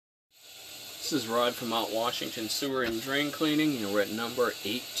This is Rod from Mount Washington Sewer and Drain Cleaning. We're at number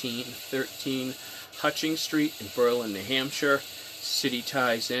 1813 Hutchins Street in Berlin, New Hampshire. City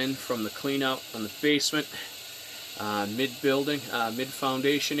ties in from the cleanout on the basement, mid-building,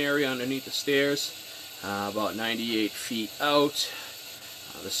 mid-foundation area underneath the stairs, about 98 feet out.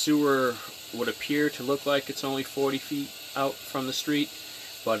 The sewer would appear to look like it's only 40 feet out from the street,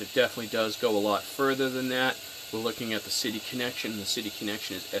 but it definitely does go a lot further than that. We're looking at the city connection. The city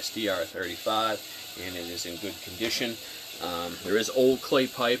connection is SDR 35 and it is in good condition. There is old clay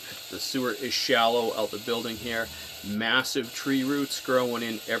pipe. The sewer is shallow out the building here. Massive tree roots growing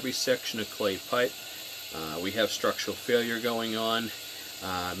in every section of clay pipe. We have structural failure going on.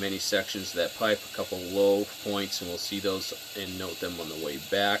 Many sections of that pipe, a couple low points, and we'll see those and note them on the way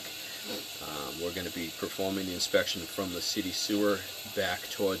back. We're going to be performing the inspection from the city sewer back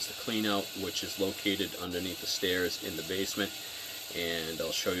towards the cleanout, which is located underneath the stairs in the basement, and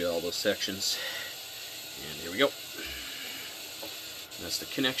I'll show you all those sections. And here we go. That's the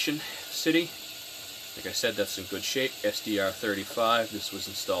connection city. Like I said, that's in good shape. SDR 35. This was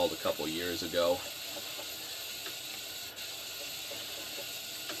installed a couple years ago.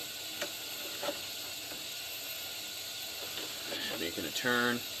 Making a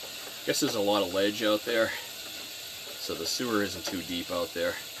turn. I guess there's a lot of ledge out there, so the sewer isn't too deep out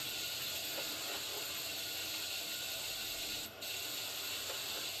there.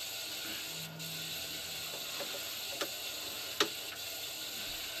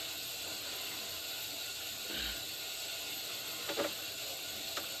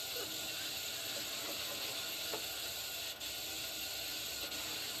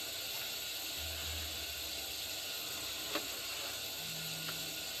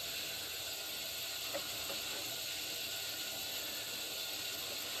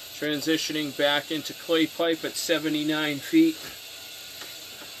 Transitioning back into clay pipe at 79 feet.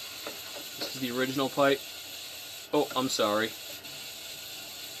 This is the original pipe. Oh, I'm sorry.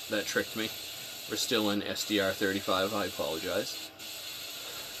 That tricked me. We're still in SDR 35. I apologize.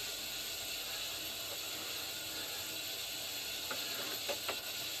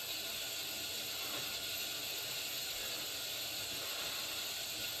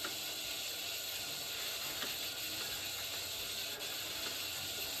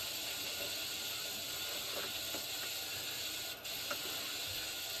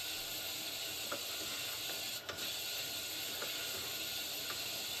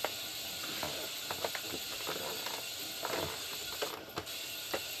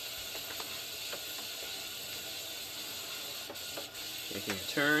 Making a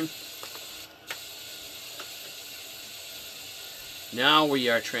turn. Now we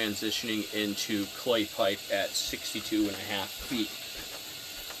are transitioning into clay pipe at 62.5 feet.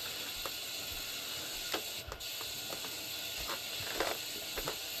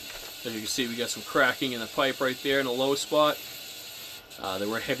 As you can see, we got some cracking in the pipe right there in a low spot. There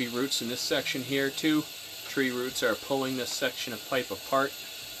were heavy roots in this section here too. Tree roots are pulling this section of pipe apart.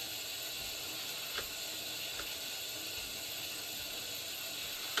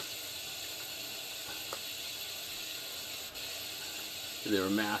 There were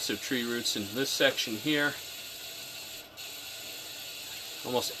massive tree roots in this section here.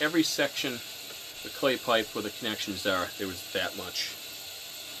 Almost every section, the clay pipe where the connections are, there was that much.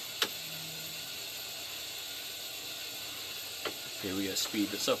 Okay, we gotta speed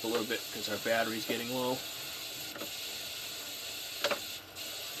this up a little bit because our battery's getting low.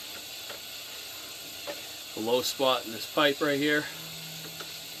 A low spot in this pipe right here.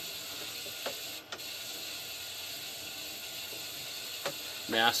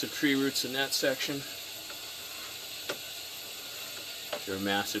 Massive tree roots in that section. There are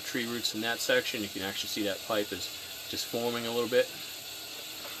massive tree roots in that section. You can actually see that pipe is just forming a little bit,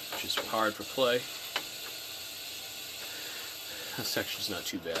 which is hard for clay. That section's not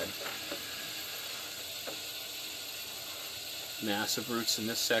too bad. Massive roots in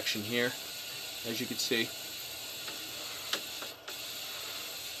this section here, as you can see.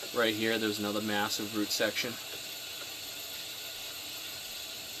 Right here, there's another massive root section.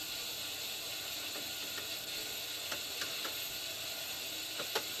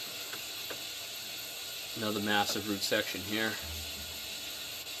 Another massive root section here.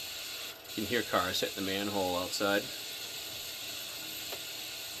 You can hear cars hitting the manhole outside.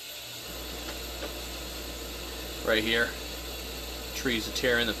 Right here, trees are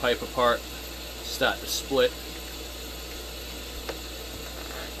tearing the pipe apart, starting to split.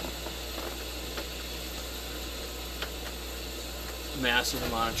 Massive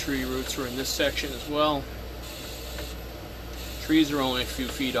amount of tree roots are in this section as well. Trees are only a few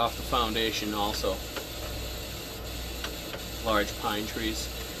feet off the foundation also. Large pine trees.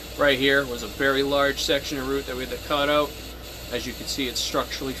 Right here was a very large section of root that we had to cut out. As you can see, it's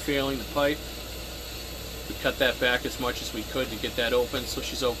structurally failing the pipe. We cut that back as much as we could to get that open, so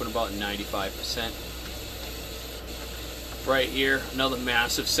she's open about 95%. Right here, another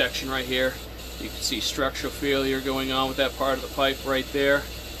massive section right here. You can see structural failure going on with that part of the pipe right there.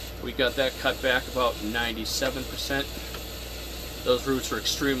 We got that cut back about 97%. Those roots were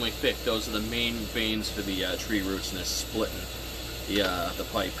extremely thick. Those are the main veins for the tree roots, and they're splitting the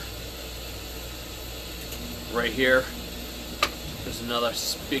pipe. Right here, there's another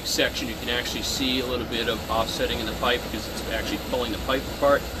big section. You can actually see a little bit of offsetting in the pipe because it's actually pulling the pipe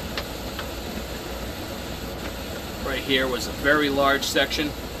apart. Right here was a very large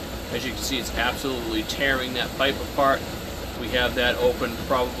section. As you can see, it's absolutely tearing that pipe apart. We have that open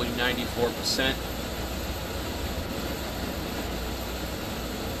probably 94%.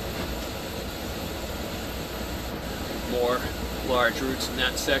 More large roots in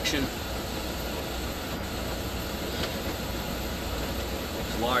that section.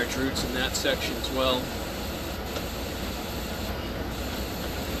 There's large roots in that section as well.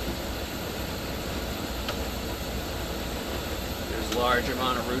 There's a large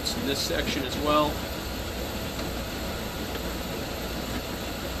amount of roots in this section as well.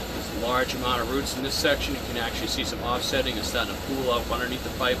 There's a large amount of roots in this section. You can actually see some offsetting. It's starting to pool up underneath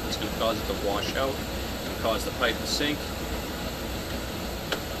the pipe. It's going to cause it to wash out and cause the pipe to sink.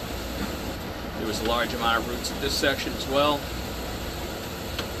 There was a large amount of roots in this section as well.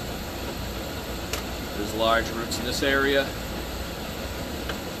 There's large roots in this area.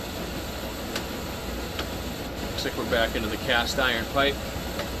 Looks like we're back into the cast iron pipe.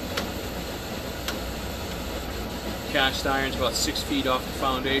 Cast iron's about 6 feet off the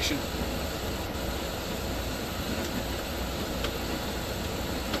foundation.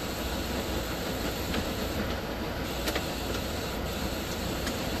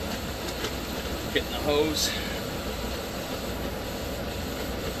 Getting the hose.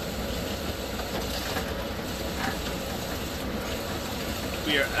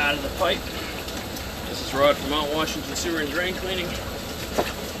 We are out of the pipe. This is Rod from Mount Washington Sewer and Drain Cleaning.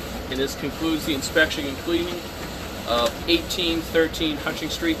 And this concludes the inspection and cleaning of 1813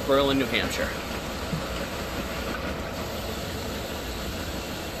 Hutchins Street, Berlin, New Hampshire.